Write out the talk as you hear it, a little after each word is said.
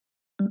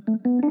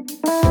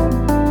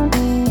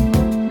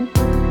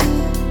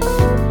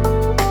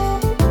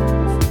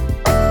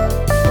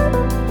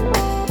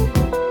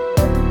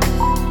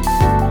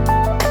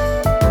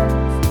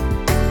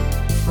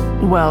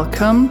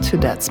Welcome to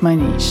That's My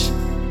Niche.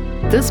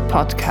 This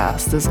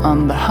podcast is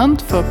on the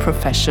hunt for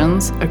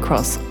professions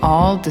across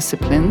all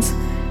disciplines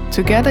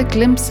to get a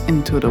glimpse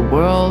into the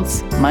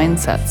worlds,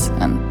 mindsets,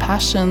 and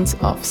passions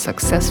of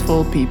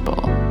successful people.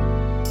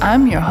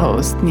 I'm your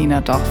host,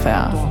 Nina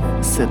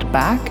Dorfer. Sit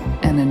back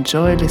and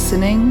enjoy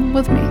listening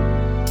with me.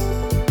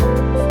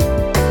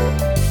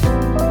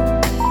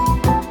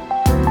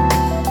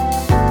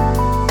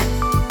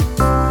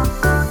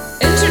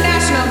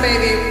 International,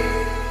 baby!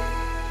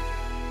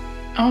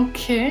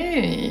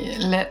 Okay,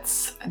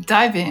 let's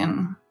dive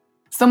in.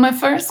 So my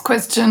first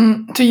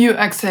question to you,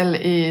 Axelle,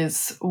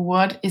 is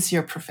what is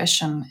your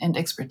profession and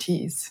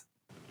expertise?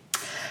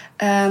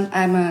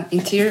 I'm an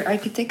interior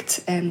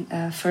architect and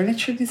a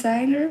furniture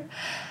designer.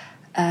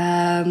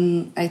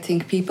 I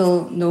think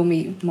people know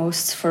me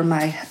most for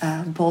my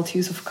bold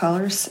use of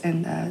colors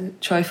and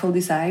joyful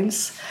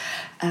designs.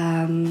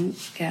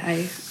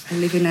 I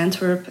live in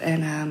Antwerp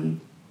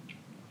and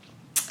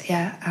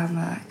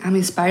I'm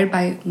inspired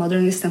by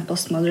modernist and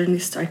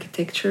postmodernist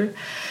architecture.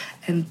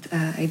 And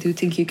I do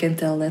think you can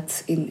tell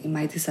that in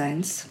my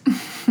designs.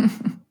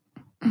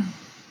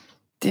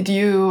 Did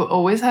you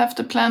always have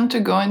the plan to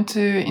go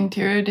into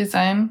interior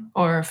design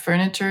or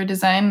furniture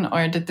design,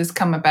 or did this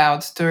come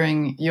about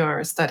during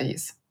your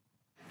studies?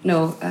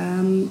 No,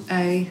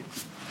 I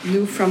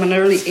knew from an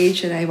early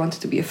age that I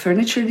wanted to be a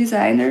furniture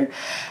designer.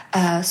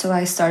 So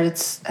I started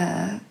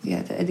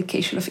the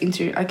education of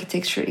interior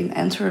architecture in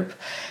Antwerp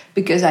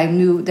because I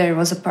knew there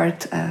was a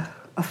part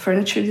of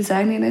furniture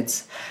design in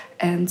it.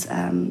 And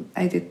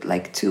I did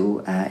like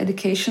two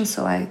educations.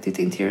 So I did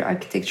interior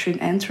architecture in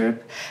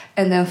Antwerp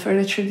and then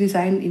furniture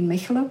design in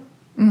Mechelen.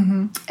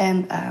 Mm-hmm.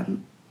 And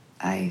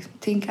I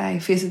think I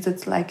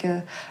visited like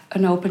an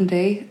open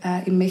day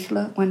in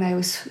Mechelen when I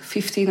was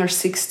 15 or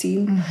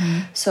 16. Mm-hmm.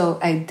 So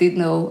I did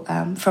know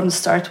from the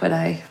start what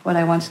I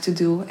wanted to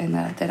do and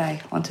that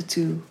I wanted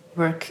to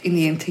work in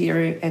the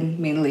interior and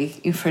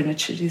mainly in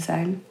furniture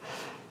design.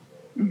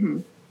 Mm-hmm.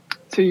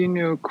 So you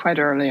knew quite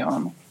early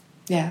on.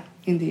 Yeah,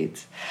 indeed.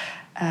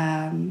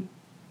 And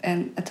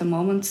at the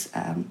moment,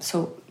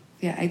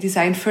 I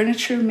design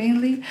furniture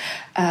mainly.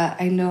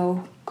 I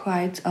know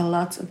quite a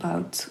lot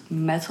about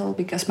metal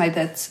because my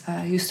dad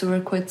used to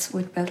work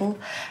with metal.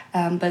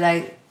 But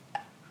I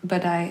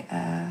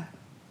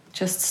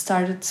just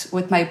started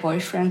with my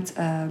boyfriend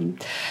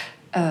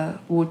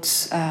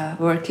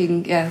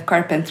working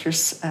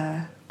carpenter's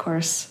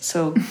course.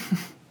 So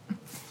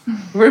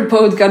we're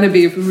both gonna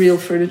be real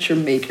furniture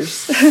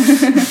makers.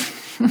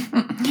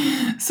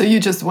 So you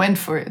just went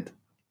for it.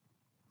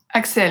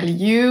 Axelle,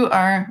 you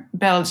are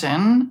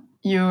Belgian.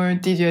 You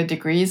did your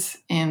degrees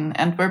in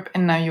Antwerp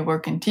and now you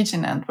work and teach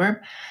in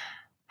Antwerp.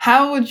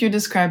 How would you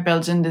describe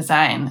Belgian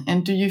design?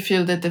 And do you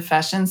feel that the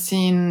fashion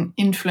scene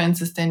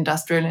influences the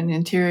industrial and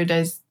interior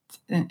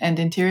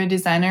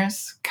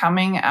designers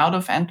coming out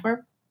of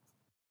Antwerp?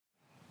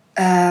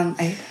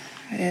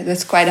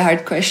 That's quite a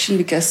hard question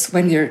because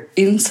when you're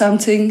in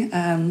something,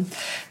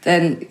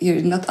 then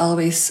you not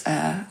always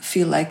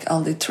feel like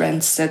all the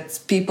trends that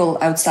people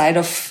outside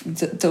of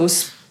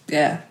those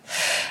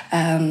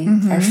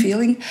are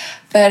feeling.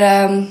 But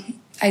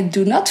I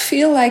do not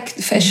feel like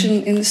the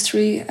fashion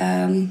industry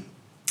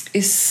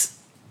is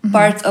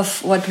part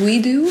of what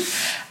we do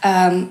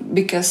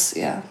because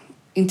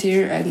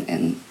interior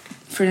and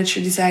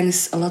furniture design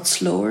is a lot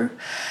slower.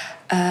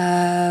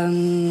 I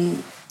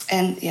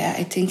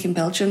think in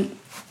Belgium,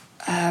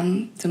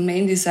 the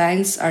main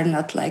designs are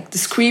not like the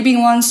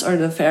screaming ones or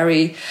the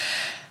very,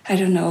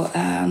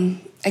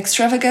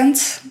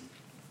 extravagant.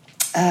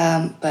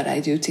 But I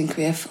do think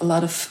we have a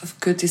lot of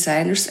good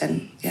designers,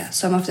 and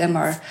some of them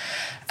are.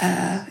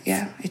 I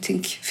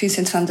think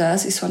Vincent van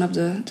Dijk is one of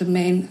the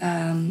main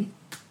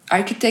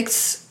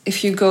architects.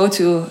 If you go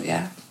to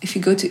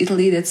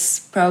Italy, that's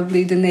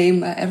probably the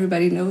name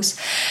everybody knows.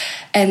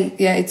 And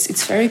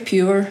it's very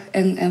pure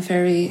and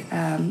very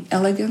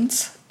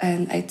elegant,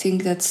 and I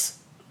think that's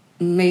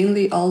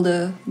mainly all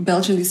the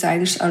Belgian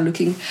designers are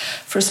looking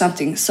for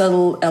something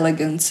subtle,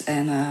 elegant,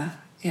 and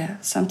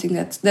something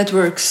that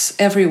works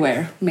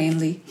everywhere,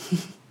 mainly.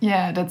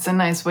 Yeah, that's a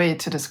nice way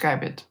to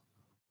describe it.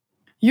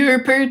 You're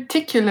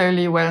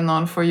particularly well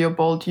known for your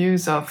bold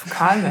use of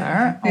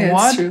color.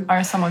 What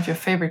are some of your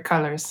favorite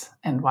colors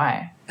and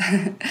why?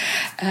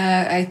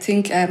 I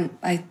think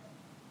I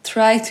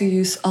try to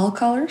use all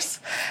colors,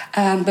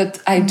 but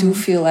I do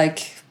feel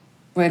like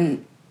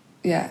when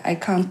I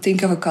can't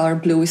think of a color,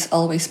 blue is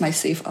always my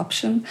safe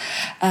option.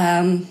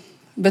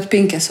 But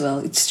pink as well.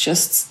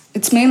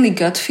 It's mainly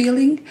gut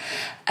feeling.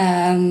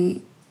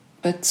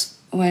 But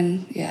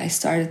when I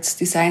started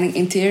designing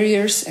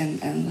interiors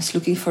and was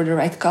looking for the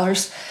right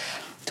colors,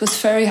 it it was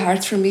very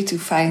hard for me to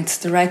find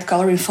the right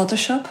color in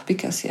Photoshop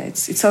because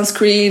it's on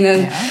screen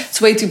and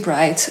it's way too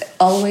bright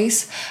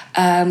always.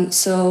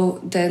 So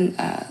then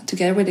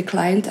together with the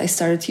client, I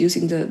started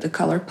using the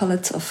color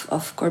palette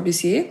of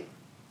Corbusier.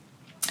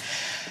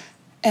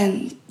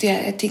 And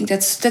I think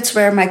that's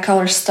where my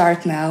colors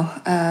start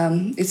now.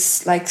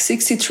 It's like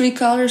 63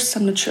 colors.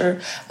 I'm not sure,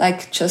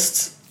 like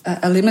just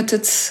a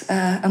limited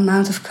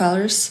amount of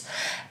colors.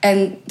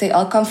 And they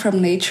all come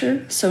from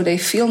nature, so they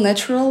feel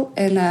natural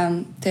and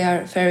they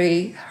are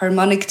very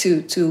harmonic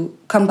to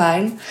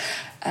combine.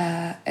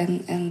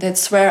 And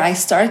that's where I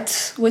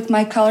start with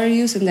my color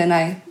use, and then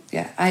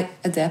I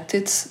adapt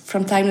it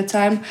from time to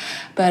time.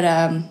 But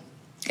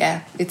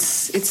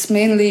it's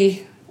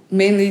mainly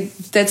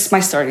that's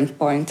my starting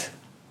point.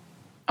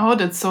 Oh,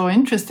 that's so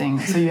interesting.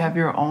 So you have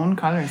your own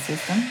color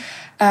system?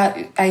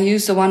 I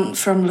use the one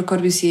from Le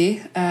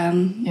Corbusier.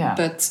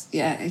 But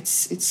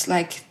it's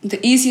like the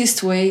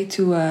easiest way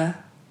to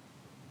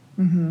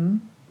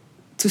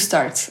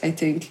start, I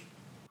think.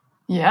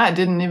 Yeah, I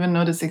didn't even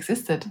know this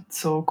existed. It's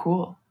so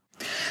cool.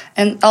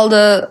 And all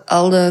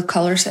the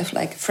colors have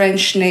like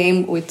French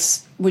name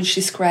which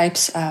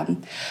describes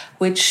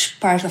which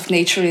part of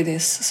nature it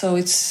is. So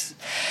it's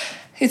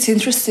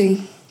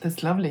interesting.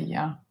 That's lovely,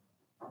 yeah.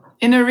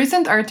 In a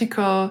recent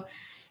article,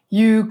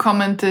 you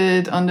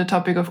commented on the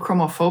topic of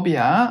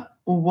chromophobia.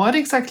 What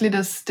exactly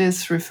does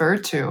this refer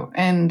to?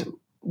 And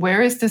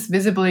where is this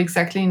visible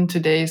exactly in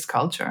today's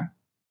culture?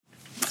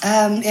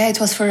 It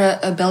was for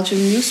a Belgian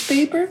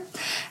newspaper.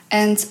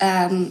 And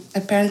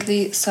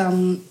apparently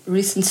some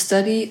recent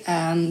study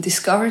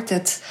discovered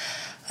that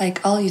like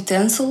all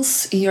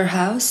utensils in your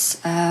house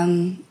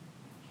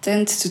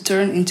tend to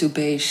turn into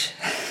beige.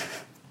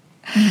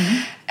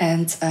 Mm-hmm.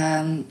 And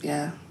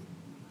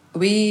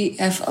we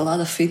have a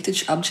lot of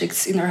vintage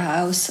objects in our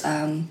house.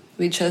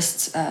 We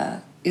just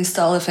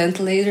install a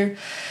ventilator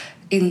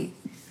in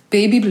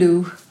baby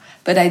blue,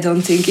 but I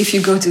don't think if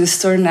you go to the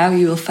store now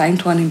you will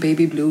find one in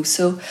baby blue.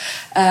 So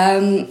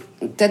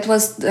that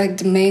was like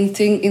the main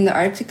thing in the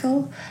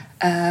article.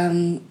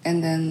 And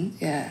then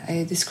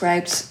I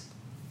described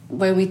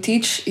when we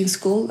teach in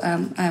school.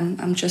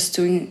 I'm just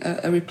doing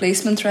a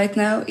replacement right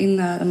now in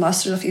a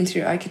Master of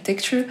Interior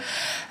Architecture,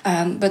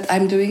 but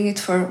I'm doing it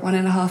for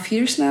 1.5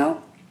 years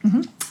now.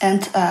 Mm-hmm.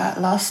 And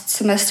last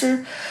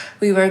semester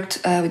we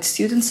worked with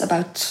students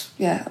about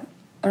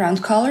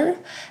around color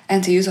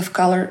and the use of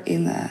color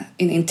in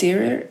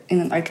interior in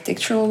an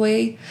architectural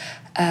way.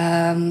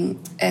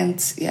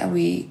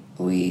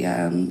 We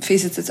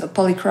visited a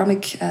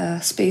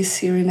polychromic space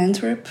here in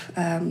Antwerp.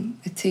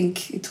 I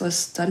think it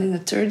was done in the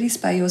 30s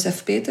by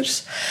Joseph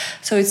Peters.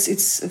 So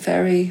it's a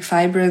very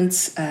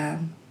vibrant,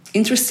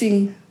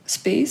 interesting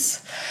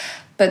space.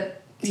 But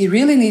you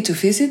really need to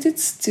visit it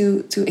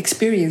to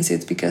experience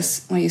it,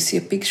 because when you see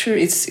a picture,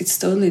 it's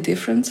totally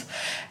different.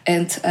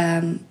 And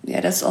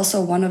that's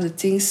also one of the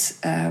things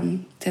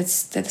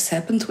that's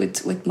happened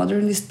with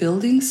modernist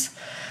buildings.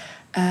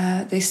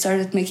 They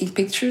started making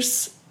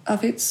pictures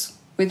of it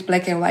with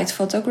black and white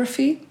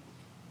photography.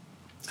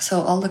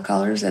 So all the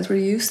colors that were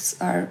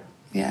used are,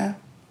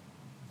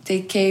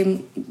 they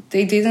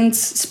didn't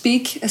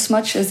speak as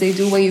much as they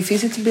do when you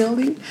visit the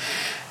building.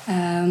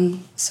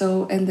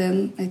 And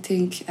then I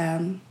think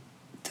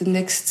the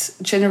next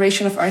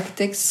generation of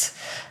architects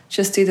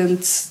just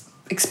didn't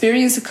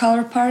experience the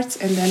color part,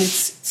 and then it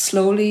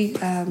slowly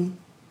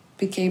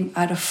became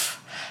out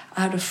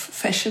of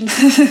fashion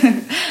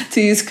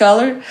to use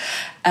color.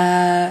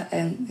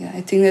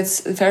 I think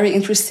that's a very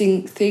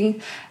interesting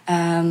thing.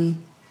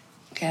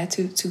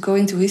 To go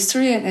into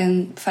history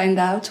and find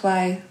out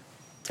why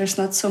there's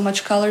not so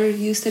much color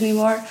used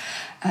anymore,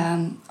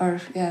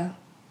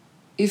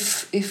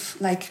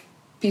 If like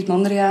Piet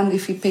Mondriaan,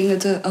 if he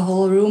painted a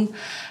whole room,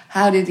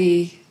 how did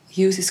he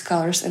use his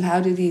colors and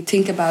how did he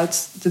think about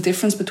the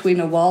difference between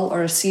a wall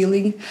or a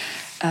ceiling?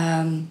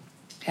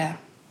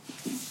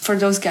 For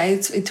those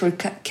guys, it were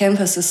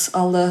canvases.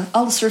 All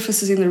the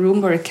surfaces in the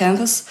room were a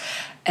canvas,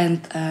 and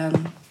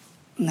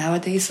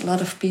nowadays a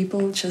lot of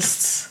people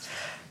just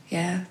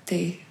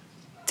they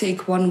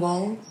take one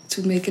wall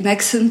to make an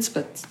accent,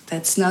 but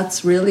that's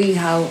not really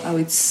how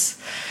it's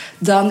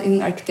done in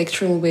an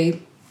architectural way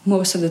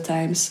most of the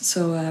times.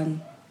 So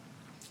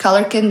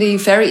color can be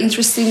very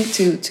interesting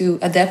to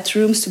adapt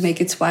rooms, to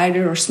make it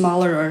wider or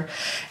smaller or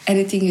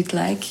anything you'd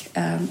like.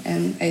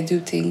 And I do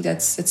think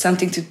that's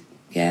something to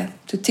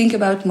think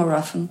about more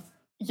often.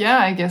 Yeah,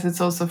 I guess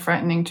it's also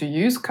frightening to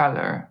use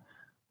color.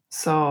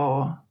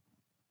 So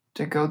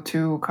the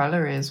go-to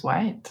color is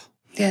white.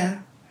 Yeah.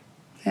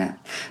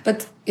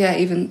 But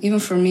even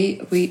for me,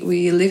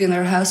 we live in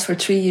our house for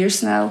 3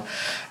 years now.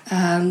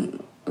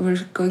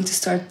 We're going to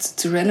start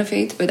to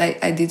renovate, but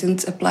I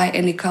didn't apply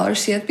any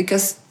colors yet,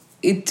 because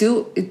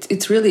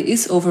it really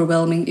is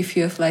overwhelming if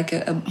you have like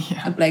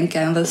a blank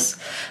canvas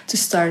to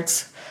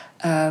start.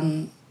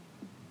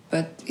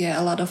 But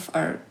a lot of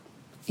our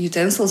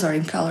utensils are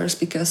in colors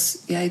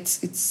because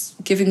it's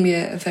giving me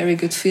a very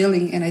good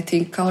feeling, and I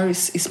think color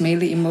is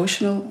mainly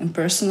emotional and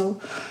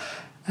personal.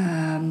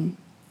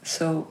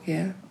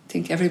 I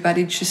think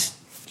everybody just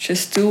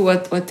just do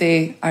what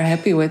they are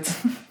happy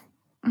with.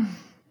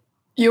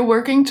 You're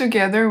working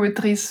together with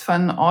Dries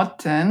van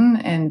Otten,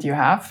 and you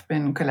have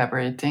been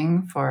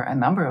collaborating for a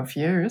number of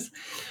years.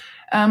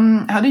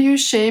 How do you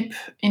shape,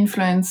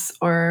 influence,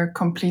 or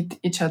complete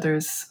each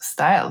other's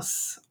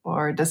styles?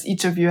 Or does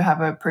each of you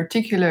have a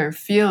particular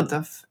field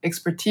of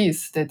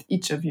expertise that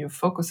each of you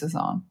focuses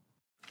on?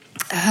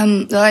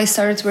 Well, I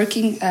started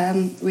working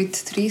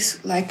with Dries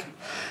like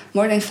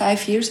more than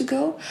 5 years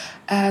ago.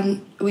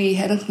 We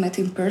hadn't met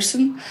in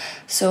person,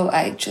 so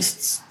I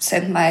just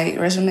sent my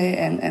resume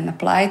and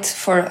applied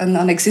for a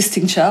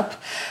non-existing job.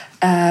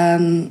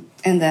 And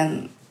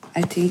then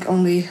I think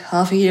only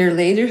half a year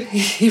later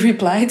he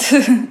replied.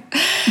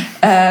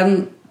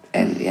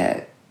 And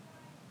yeah,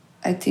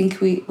 I think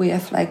we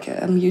have like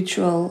a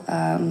mutual,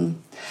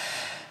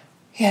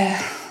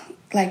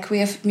 we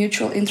have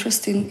mutual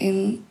interest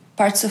in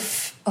parts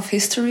of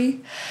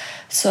history.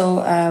 So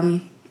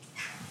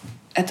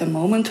at the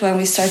moment when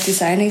we start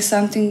designing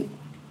something,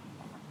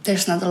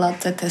 there's not a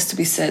lot that has to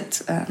be said.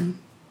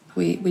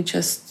 We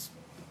just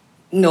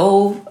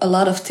know a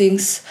lot of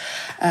things.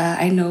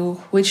 I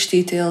know which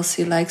details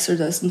he likes or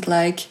doesn't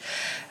like.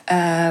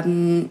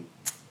 And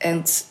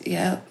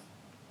yeah,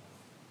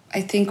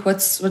 I think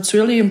what's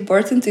really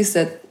important is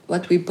that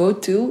what we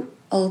both do,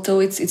 although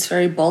it's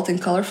very bold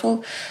and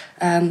colorful,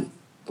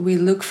 we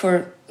look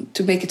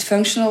to make it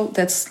functional.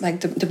 That's like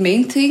the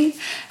main thing,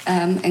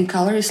 and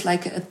color is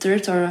like a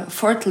third or a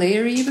fourth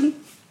layer even,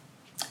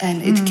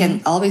 and it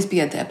can always be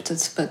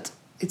adapted, but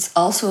it's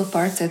also a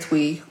part that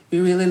we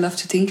really love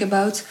to think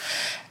about,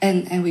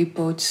 and we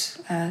both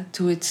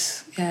do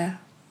it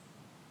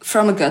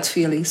from a gut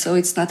feeling. So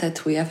it's not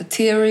that we have a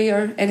theory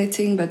or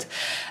anything, but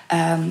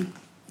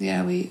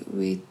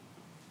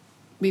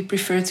we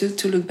prefer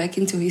to look back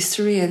into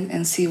history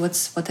and see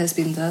what has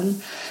been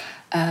done.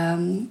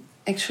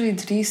 Actually,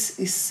 Dries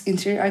is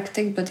interior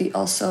architect, but he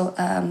also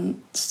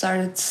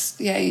started.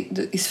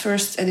 His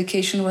first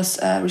education was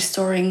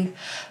restoring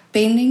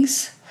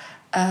paintings.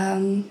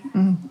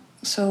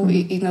 So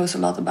he knows a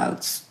lot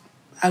about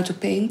how to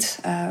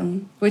paint,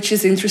 which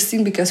is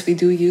interesting because we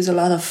do use a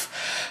lot of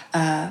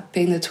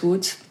painted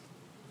wood.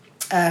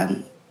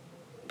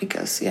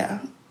 Because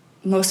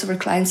most of our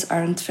clients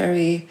aren't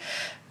very.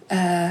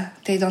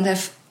 They don't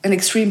have an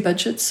extreme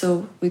budget,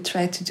 so we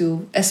try to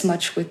do as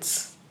much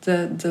with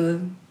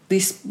the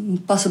least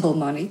possible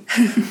money.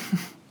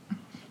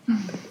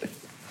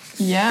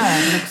 Yeah,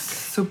 it looks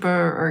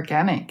super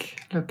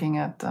organic looking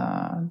at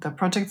the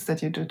projects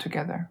that you do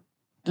together.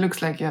 It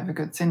looks like you have a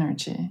good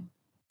synergy.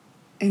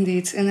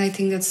 Indeed, and I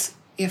think that's,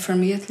 for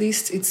me at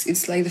least,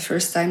 it's like the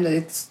first time that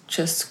it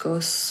just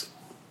goes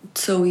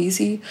so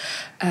easy.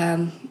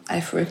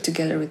 I've worked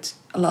together with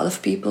a lot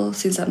of people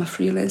since I'm a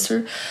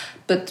freelancer,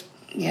 but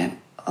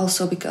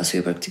also because we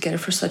work together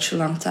for such a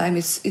long time,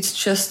 it's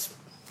just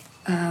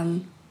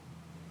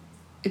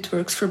it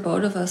works for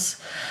both of us.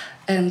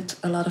 And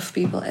a lot of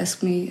people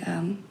ask me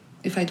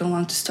if I don't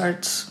want to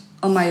start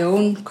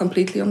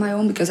completely on my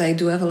own, because I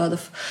do have a lot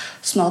of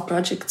small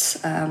projects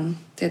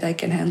that I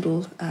can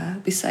handle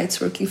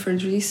besides working for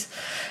Dries.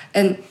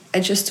 And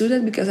I just do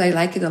that because I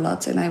like it a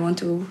lot and I want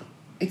to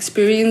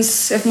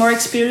have more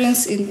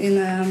experience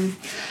in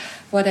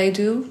what I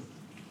do.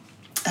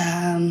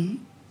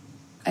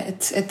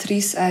 At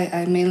Dries,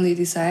 I mainly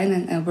design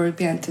and work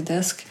behind the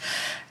desk.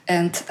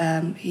 And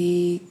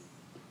he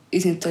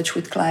is in touch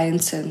with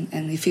clients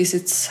and he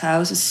visits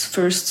houses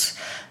first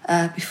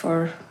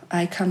before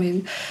I come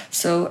in.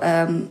 So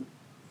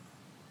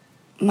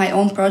my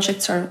own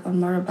projects are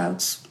more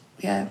about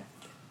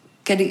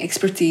getting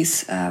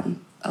expertise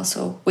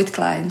also with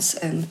clients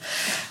and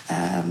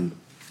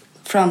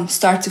from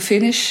start to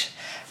finish.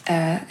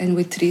 And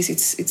with Dries,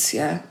 it's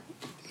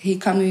he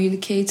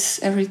communicates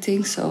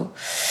everything. So,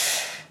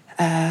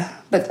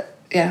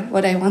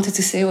 what I wanted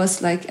to say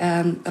was like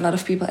a lot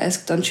of people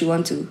ask, don't you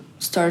want to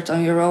start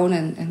on your own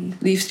and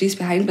leave Dries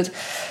behind? But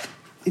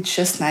it's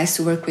just nice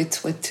to work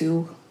with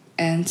two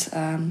and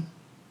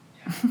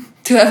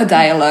to have a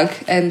dialogue,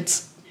 and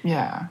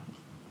I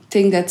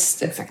think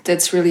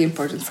that's really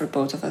important for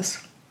both of us.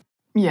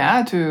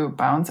 Yeah, to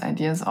bounce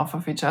ideas off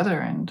of each other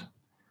and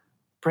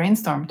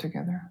brainstorm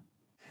together.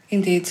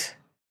 Indeed.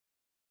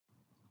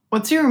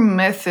 What's your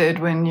method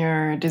when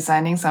you're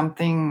designing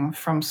something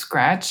from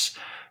scratch?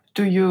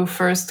 Do you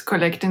first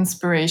collect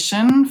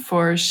inspiration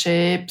for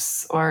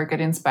shapes or get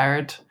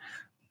inspired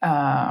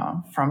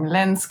from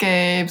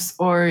landscapes,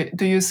 or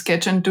do you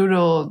sketch and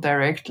doodle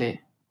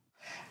directly?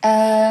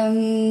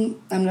 I'm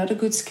not a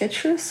good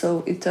sketcher,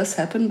 so it does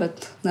happen,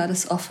 but not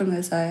as often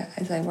as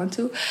I want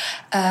to.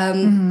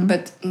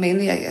 But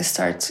mainly I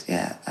start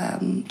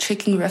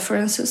checking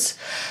references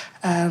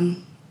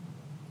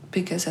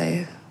because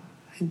I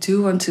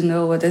do want to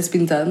know what has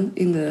been done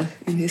in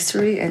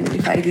history, and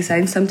if I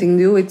design something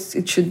new,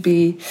 it should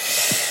be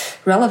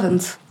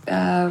relevant.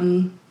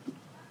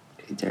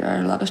 There are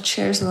a lot of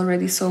chairs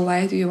already, so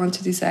why do you want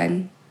to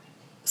design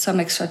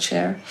some extra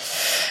chair?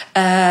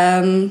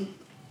 And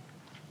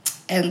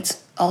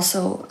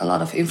also a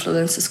lot of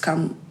influences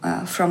come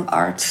from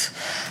art.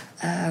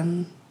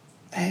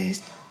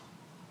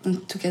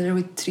 and together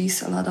with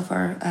Dries, a lot of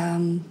our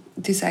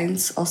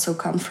designs also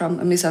come from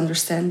a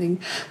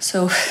misunderstanding.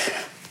 So,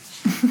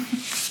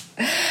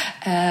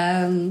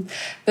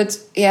 but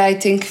yeah, I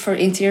think for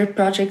interior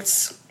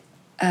projects,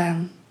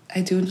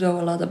 I do know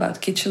a lot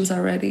about kitchens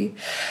already.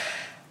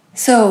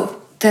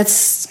 So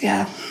that's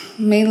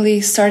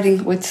mainly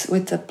starting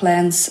with the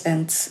plans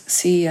and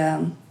see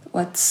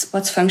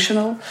what's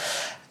functional.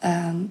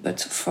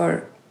 But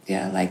for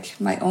like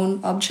my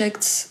own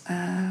objects,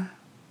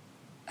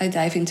 I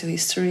dive into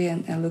history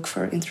and look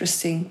for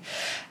interesting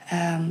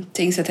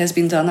things that has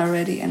been done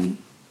already and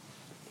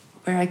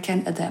where I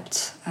can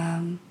adapt.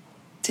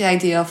 The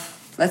idea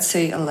of, let's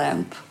say, a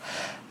lamp.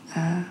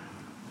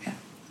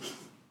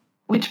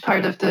 Which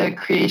part of the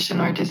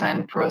creation or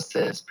design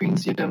process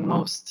brings you the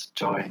most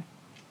joy?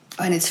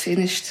 When it's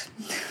finished.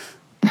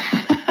 When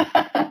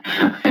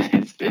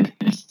it's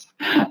finished.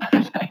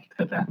 I like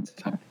that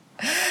answer.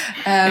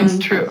 It's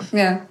true.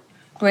 Yeah.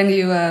 When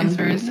you it's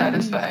very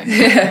satisfying.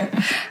 Yeah.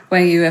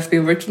 When you have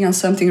been working on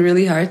something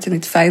really hard and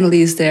it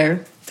finally is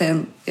there,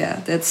 then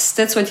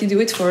that's what you do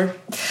it for.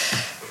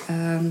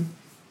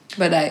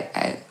 But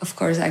I of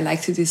course I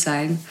like to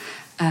design.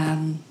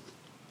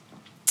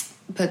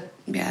 But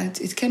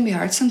it can be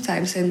hard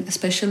sometimes, and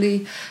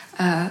especially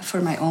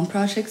for my own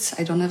projects,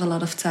 I don't have a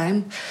lot of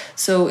time.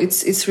 So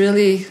it's a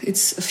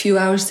few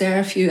hours there,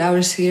 a few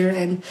hours here,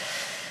 and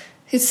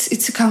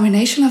it's a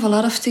combination of a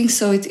lot of things.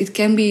 So it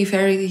can be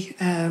very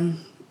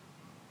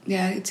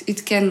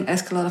it can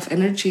ask a lot of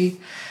energy.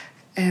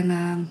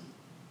 And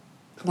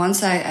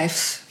once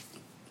I've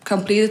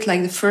completed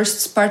like the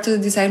first part of the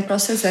design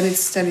process, then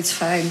it's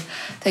fine.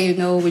 Then you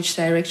know which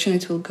direction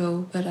it will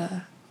go. But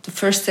the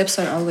first steps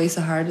are always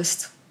the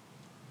hardest.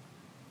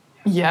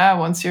 Yeah,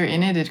 once you're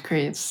in it, it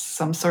creates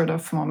some sort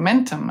of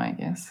momentum, I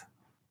guess.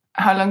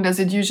 How long does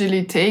it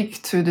usually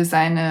take to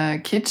design a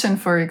kitchen,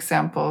 for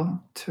example,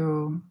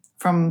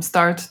 from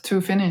start to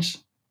finish?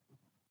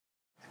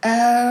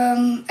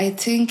 I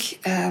think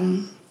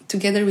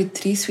together with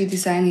Dries, we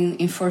design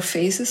in 4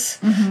 phases.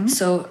 Mm-hmm.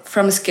 So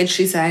from a sketch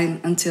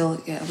design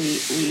until we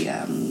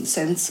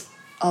send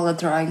all the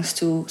drawings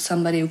to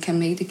somebody who can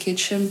make the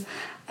kitchen.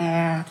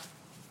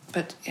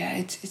 But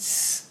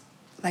it's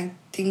like I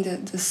think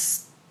that the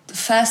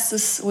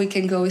fastest we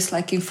can go is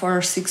like in 4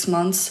 or 6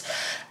 months.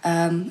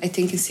 I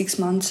think in 6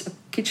 months a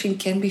kitchen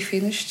can be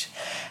finished.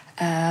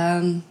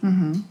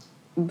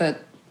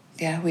 But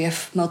we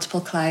have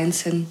multiple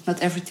clients and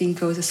not everything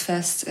goes as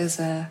fast as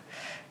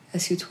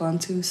you'd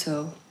want to.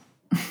 So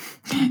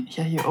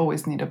you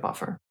always need a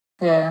buffer.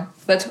 Yeah,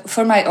 but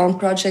for my own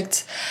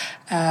project,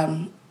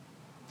 I'm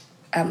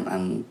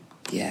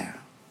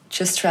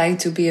just trying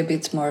to be a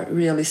bit more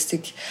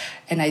realistic,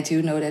 and I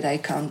do know that I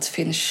can't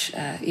finish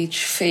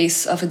each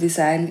phase of a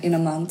design in a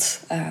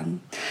month.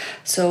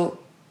 So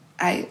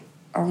I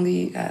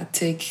only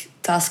take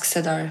tasks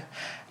that are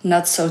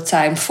not so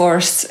time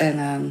forced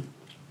and.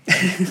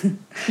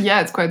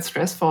 It's quite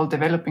stressful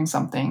developing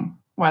something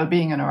while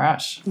being in a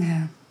rush.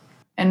 Yeah.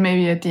 And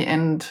maybe at the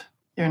end,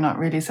 you're not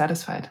really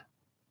satisfied.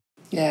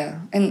 Yeah.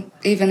 And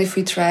even if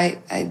we try,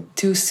 I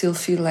do still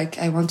feel like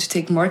I want to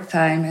take more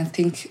time and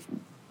think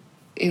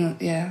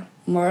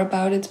more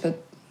about it.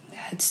 But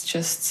it's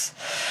just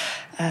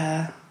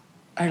our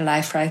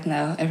life right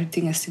now.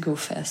 Everything has to go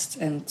fast.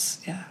 And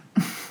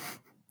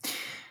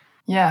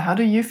how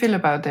do you feel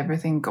about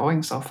everything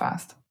going so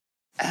fast?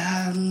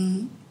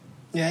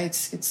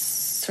 It's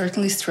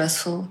certainly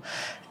stressful,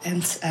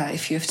 and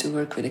if you have to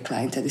work with a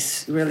client that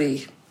is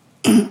really,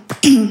 how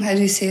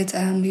do you say it?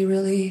 He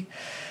really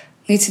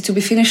needs it to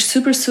be finished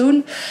super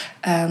soon.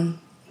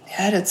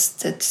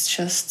 That's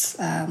just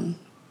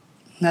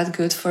not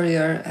good for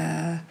your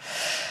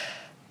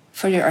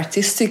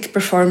artistic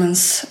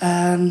performance,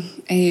 and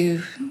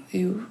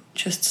you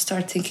just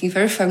start thinking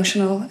very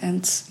functional,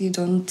 and you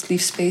don't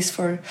leave space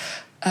for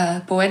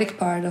poetic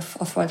part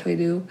of what we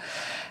do.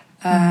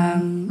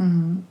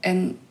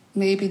 And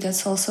maybe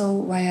that's also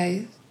why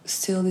I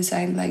still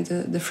design like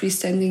the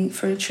freestanding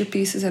furniture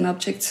pieces and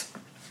objects.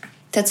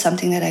 That's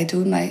something that I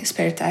do in my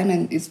spare time,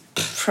 and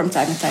from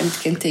time to time it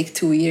can take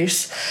 2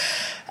 years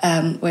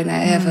when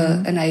I have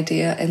an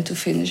idea and to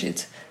finish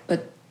it.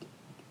 But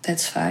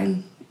that's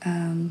fine.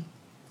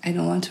 I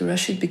don't want to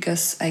rush it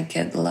because I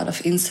get a lot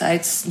of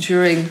insights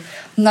during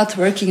not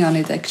working on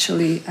it.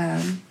 Actually,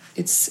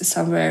 it's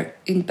somewhere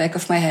in the back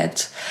of my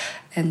head,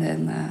 and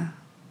then.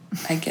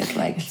 I get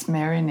like... It's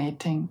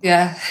marinating.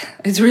 Yeah,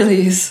 it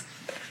really is.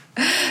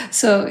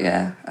 So,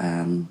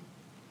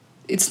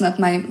 it's not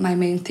my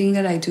main thing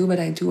that I do, but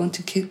I do want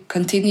to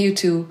continue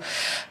to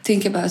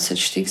think about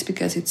such things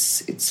because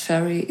it's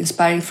very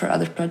inspiring for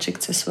other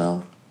projects as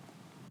well.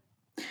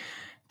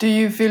 Do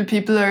you feel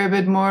people are a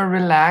bit more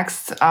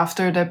relaxed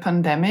after the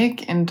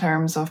pandemic in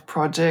terms of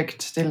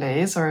project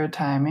delays or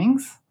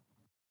timings?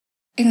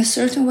 In a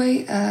certain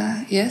way,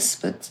 yes,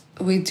 but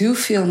we do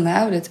feel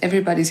now that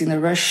everybody's in a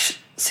rush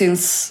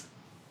since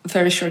a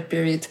very short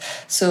period.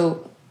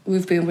 So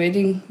we've been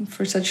waiting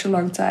for such a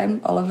long time,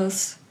 all of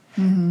us.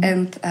 Mm-hmm.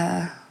 And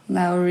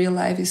now real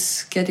life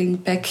is getting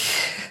back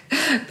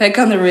back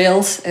on the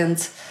rails,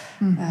 and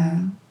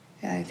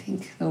I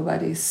think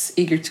nobody's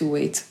eager to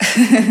wait.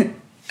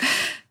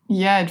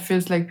 Yeah, it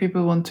feels like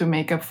people want to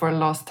make up for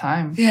lost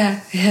time.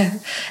 Yeah,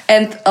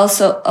 and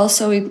also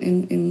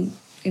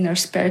in our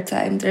spare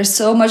time, there's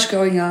so much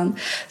going on,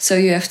 so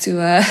you have to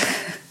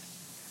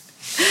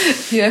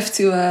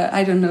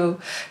I don't know,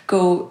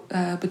 go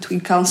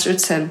between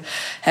concerts and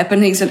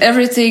happenings and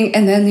everything,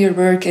 and then your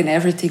work and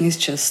everything is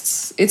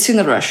just, it's in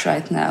a rush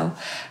right now,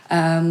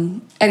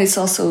 and it's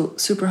also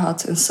super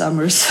hot in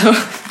summer, so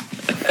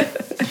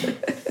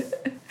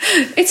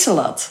it's a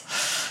lot.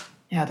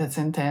 Yeah, that's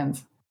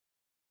intense.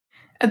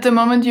 At the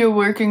moment, you're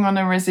working on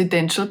a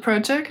residential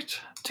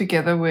project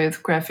together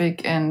with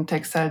graphic and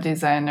textile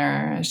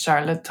designer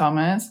Charlotte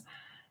Thomas.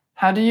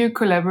 How do you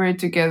collaborate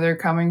together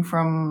coming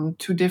from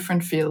two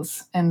different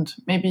fields? And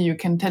maybe you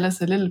can tell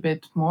us a little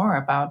bit more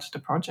about the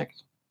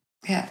project.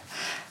 Yeah.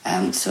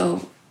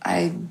 So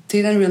I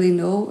didn't really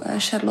know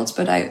Charlotte,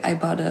 but I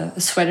bought a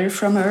sweater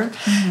from her,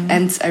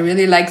 and I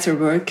really liked her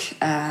work.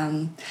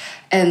 And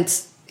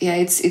yeah,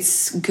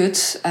 it's good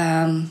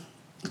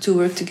to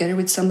work together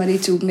with somebody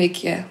to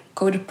make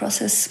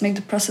make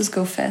the process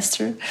go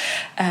faster,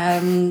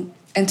 and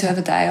to have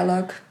a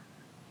dialogue.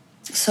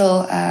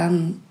 So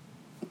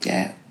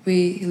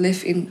we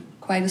live in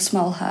quite a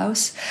small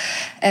house,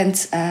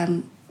 and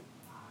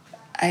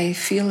I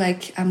feel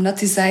like I'm not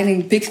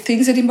designing big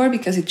things anymore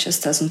because it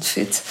just doesn't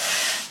fit.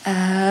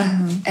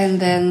 And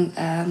then,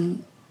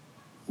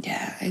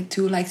 I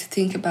do like to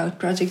think about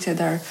projects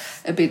that are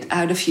a bit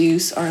out of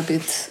use or a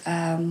bit,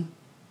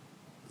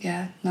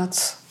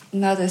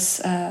 not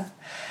as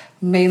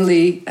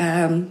mainly,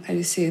 how do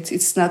you say it?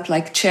 It's not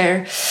like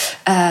chair.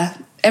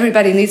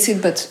 Everybody needs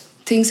it, but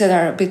things that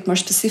are a bit more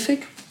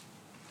specific.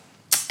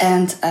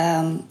 And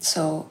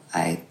so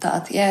I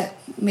thought,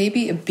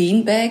 maybe a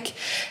beanbag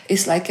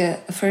is like a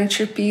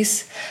furniture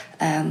piece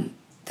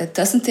that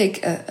doesn't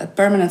take a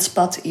permanent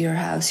spot in your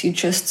house. You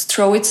just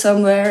throw it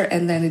somewhere,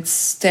 and then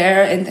it's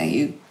there, and then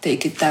you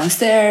take it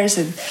downstairs,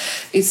 and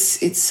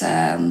it's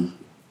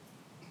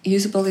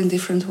usable in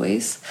different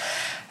ways.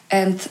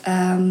 And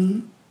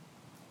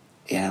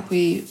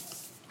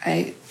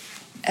I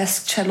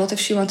asked Charlotte if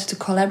she wanted to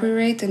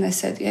collaborate, and I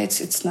said,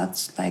 it's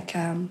not like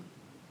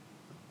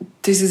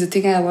this is a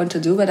thing I want to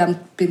do, but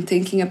I've been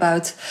thinking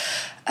about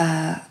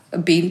a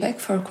beanbag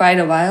for quite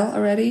a while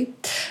already.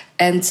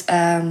 And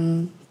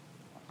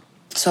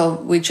so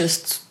we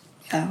just,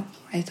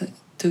 I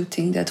do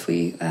think that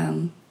we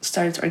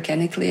started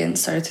organically and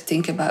started to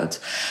think about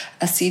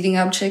a seating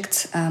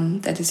object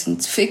that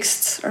isn't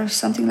fixed or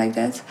something like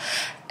that.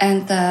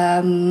 And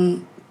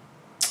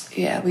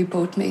we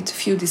both made a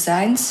few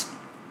designs.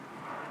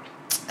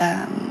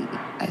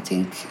 I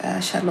think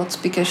Charlotte,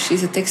 because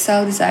she's a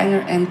textile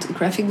designer and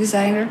graphic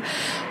designer,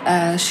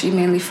 she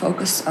mainly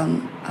focused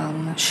on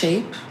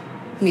shape.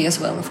 Me as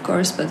well, of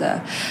course, but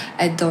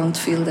I don't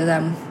feel that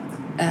I'm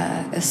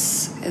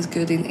as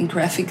good in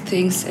graphic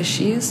things as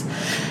she is.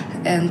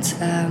 And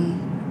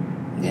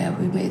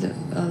we made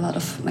a lot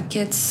of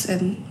maquettes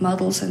and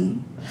models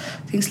and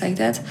things like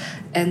that.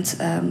 And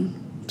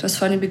it was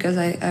funny because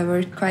I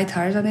worked quite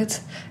hard on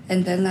it,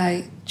 and then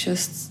I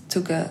just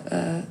took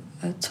a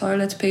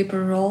toilet paper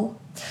roll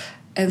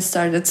and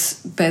started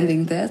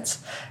bending that,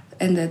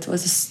 and that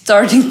was the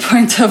starting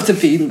point of the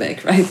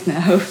beanbag right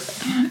now.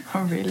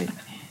 Oh, really?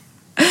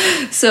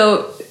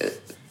 So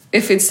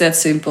if it's that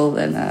simple,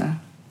 then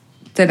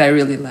I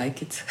really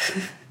like it.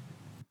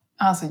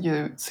 So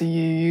you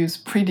use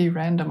pretty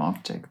random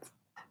objects.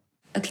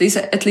 At least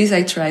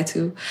I try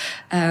to,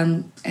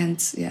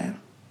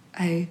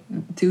 I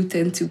do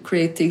tend to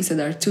create things that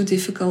are too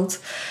difficult,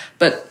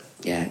 but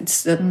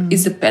it's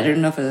the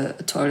pattern of a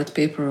toilet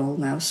paper roll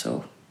now,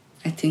 so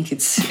I think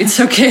it's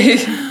okay.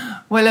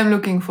 Well, I'm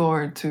looking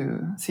forward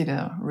to see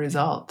the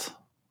result.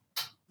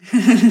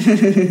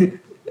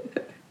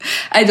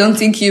 I don't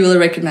think you will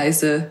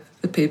recognize the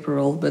paper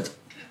roll, but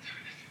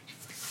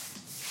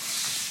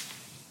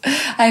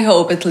I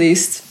hope at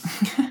least.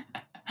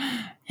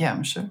 Yeah,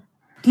 I'm sure.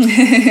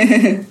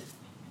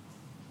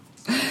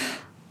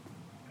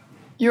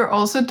 You're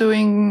also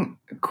doing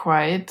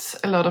quite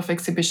a lot of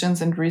exhibitions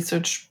and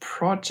research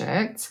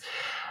projects,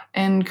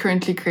 and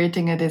currently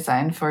creating a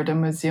design for the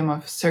Museum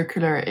of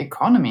Circular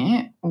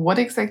Economy. What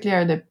exactly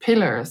are the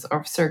pillars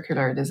of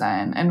circular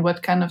design, and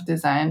what kind of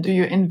design do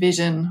you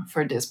envision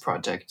for this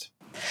project?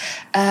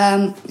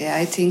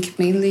 I think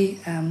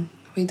mainly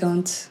we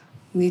don't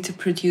need to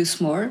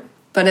produce more,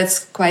 but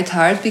it's quite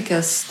hard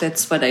because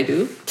that's what I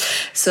do.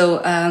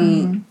 So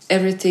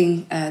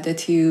everything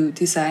that you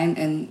design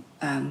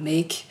and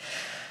make,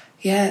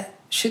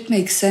 should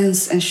make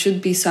sense and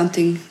should be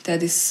something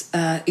that is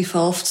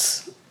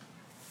evolved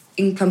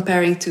in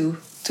comparing to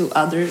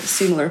other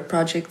similar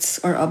projects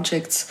or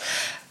objects.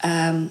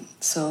 I'm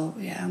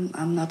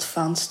not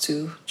fond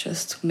to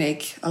just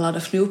make a lot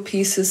of new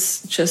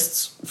pieces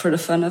just for the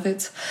fun of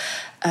it.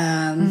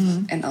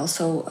 And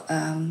also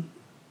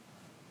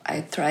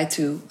I try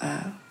to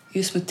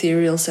use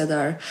materials that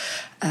are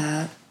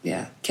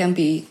can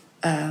be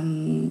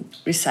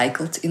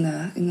recycled in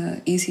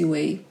a easy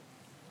way.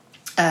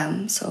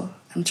 So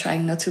I'm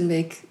trying not to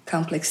make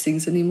complex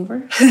things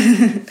anymore.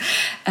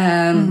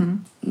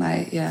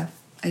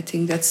 I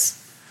think that's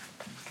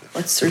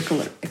what's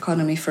circular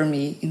economy for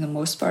me in the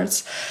most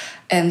parts.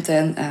 And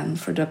then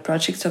for the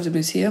project of the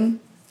museum,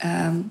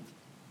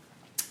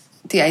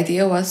 the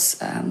idea was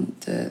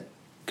the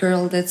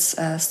girl that's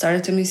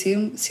started the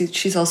museum.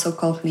 She's also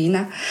called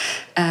Nina.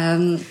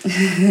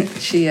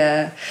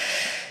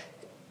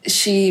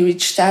 She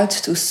reached out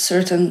to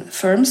certain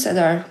firms that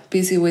are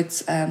busy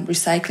with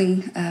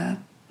recycling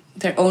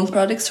their own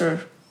products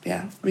or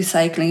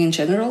recycling in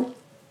general.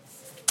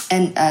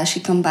 And she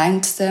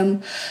combined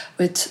them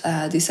with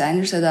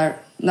designers that are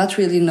not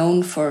really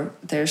known for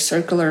their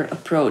circular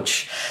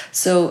approach.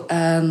 So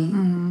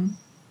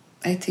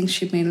I think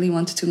she mainly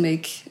wanted to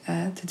make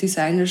the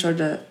designers or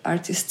the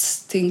artists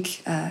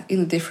think in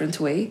a different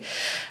way.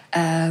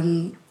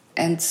 And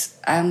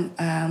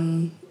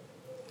I'm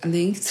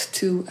linked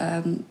to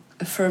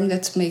a firm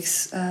that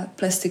makes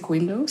plastic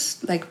windows,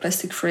 like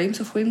plastic frames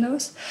of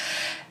windows.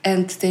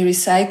 And they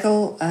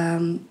recycle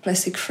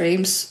plastic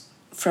frames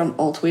from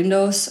old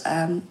windows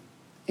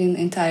in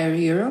entire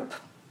Europe.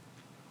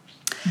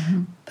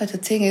 But the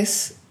thing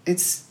is,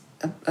 it's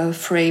a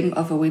frame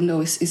of a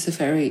window is a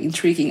very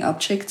intriguing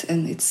object,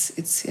 and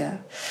it's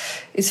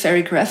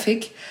very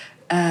graphic.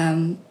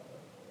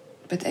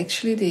 But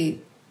actually, they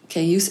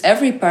can use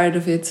every part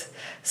of it,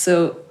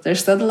 so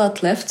there's not a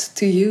lot left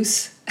to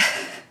use.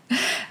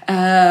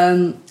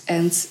 I'm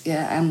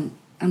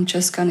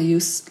just gonna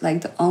use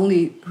like the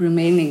only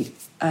remaining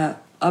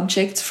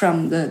object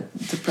from the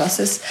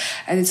process,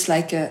 and it's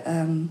like a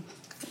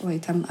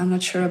I'm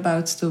not sure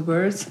about the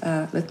word.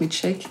 Let me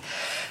check.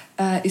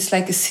 It's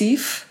like a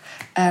sieve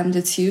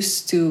that's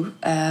used to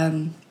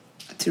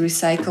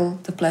recycle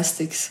the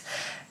plastics,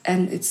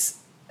 and it's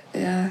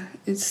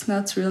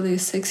not really a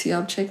sexy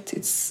object.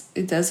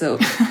 It has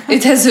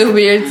a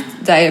weird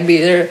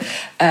diameter.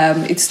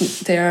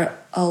 They're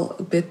all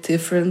a bit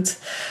different.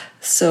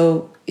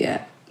 So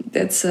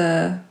that's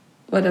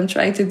what I'm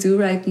trying to do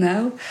right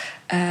now.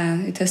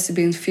 It has to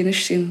be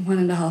finished in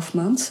 1.5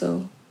 months,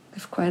 so I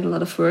have quite a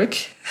lot of work.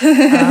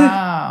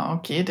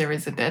 Okay, there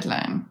is a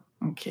deadline.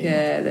 Okay.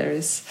 Yeah, there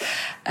is.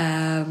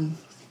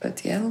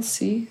 But we'll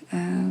see.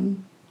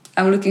 I'm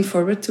looking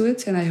forward to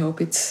it, and I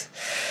hope it's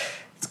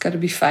going to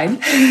be fine.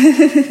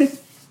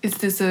 Is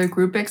this a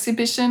group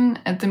exhibition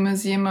at the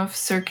Museum of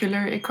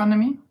Circular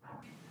Economy?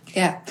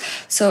 Yeah,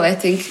 so I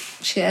think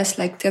she has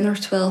like 10 or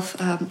 12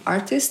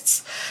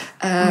 artists.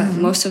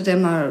 Most of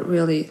them are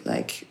really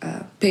like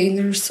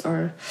painters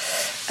or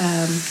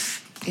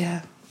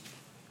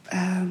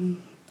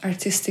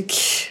artistic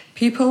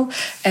people.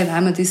 And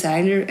I'm a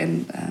designer,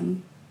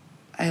 and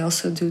I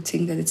also do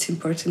think that it's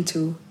important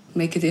to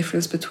make a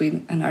difference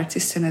between an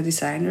artist and a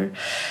designer,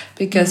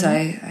 because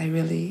I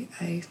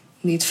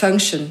need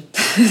function.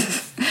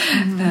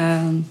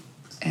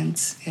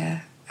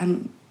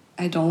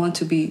 I don't want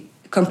to be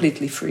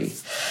completely free.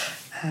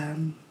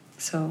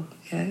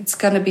 It's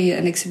gonna be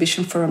an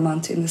exhibition for a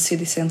month in the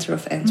city center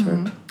of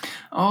Antwerp.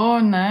 Oh,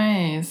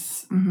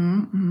 nice.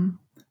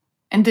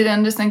 And did I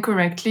understand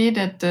correctly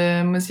that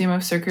the Museum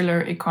of Circular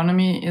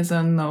Economy is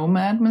a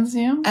nomad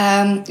museum?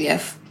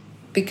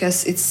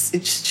 Because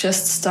it's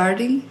just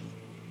starting.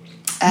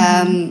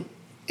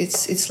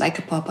 It's like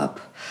a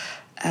pop-up.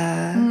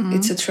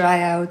 It's a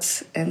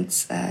tryout, and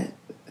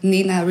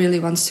Nina really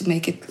wants to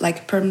make it like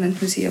a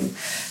permanent museum.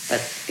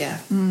 But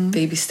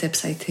baby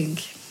steps, I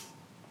think.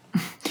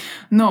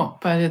 No,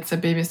 but it's a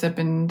baby step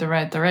in the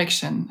right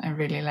direction. I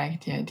really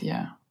like the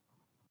idea.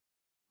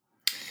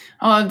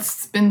 Oh,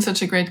 it's been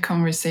such a great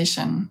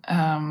conversation.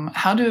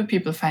 How do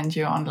people find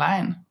you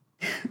online?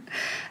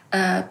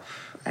 I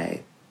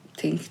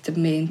think the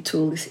main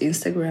tool is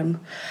Instagram.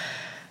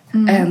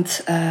 And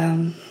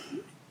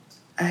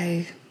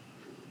I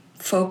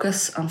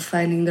focus on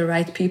finding the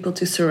right people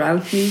to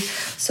surround me.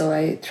 So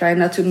I try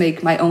not to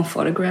make my own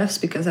photographs,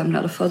 because I'm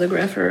not a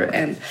photographer.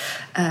 And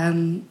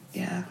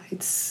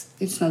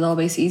it's not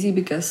always easy,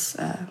 because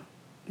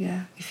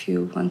if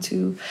you want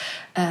to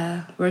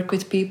work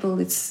with people,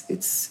 it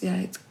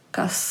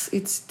costs,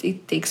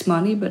 it takes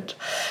money, but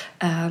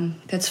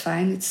that's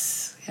fine.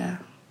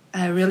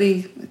 I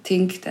really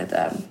think that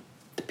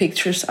the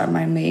pictures are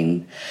my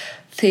main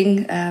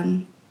thing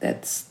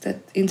that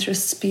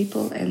interests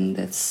people, and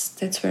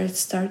that's where it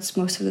starts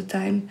most of the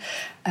time.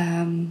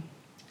 I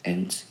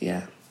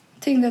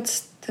think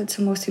that's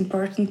the most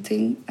important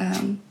thing.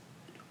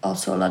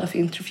 Also, a lot of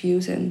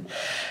interviews and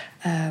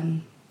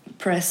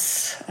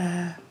press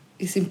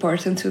is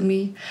important to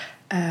me.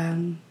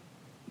 I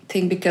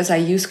think because I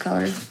use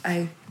color,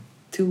 I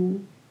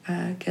do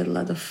get a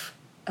lot of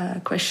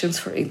questions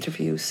for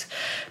interviews,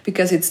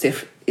 because it's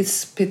different.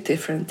 It's a bit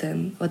different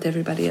than what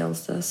everybody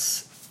else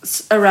does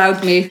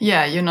around me.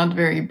 Yeah, you're not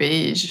very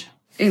beige.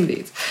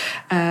 Indeed.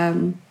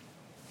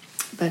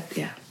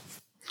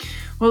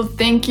 Well,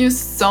 thank you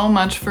so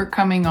much for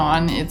coming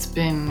on. It's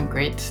been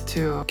great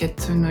to get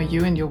to know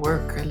you and your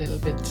work a little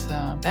bit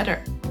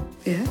better.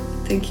 Yeah,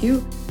 thank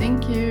you.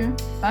 Thank you.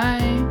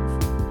 Bye.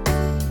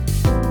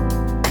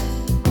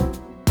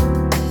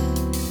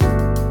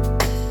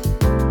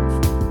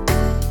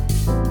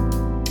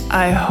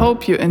 I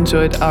hope you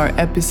enjoyed our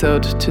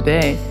episode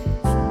today.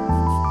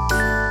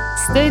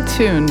 Stay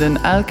tuned and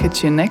I'll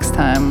catch you next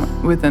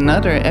time with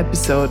another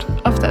episode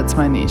of That's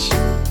My Niche.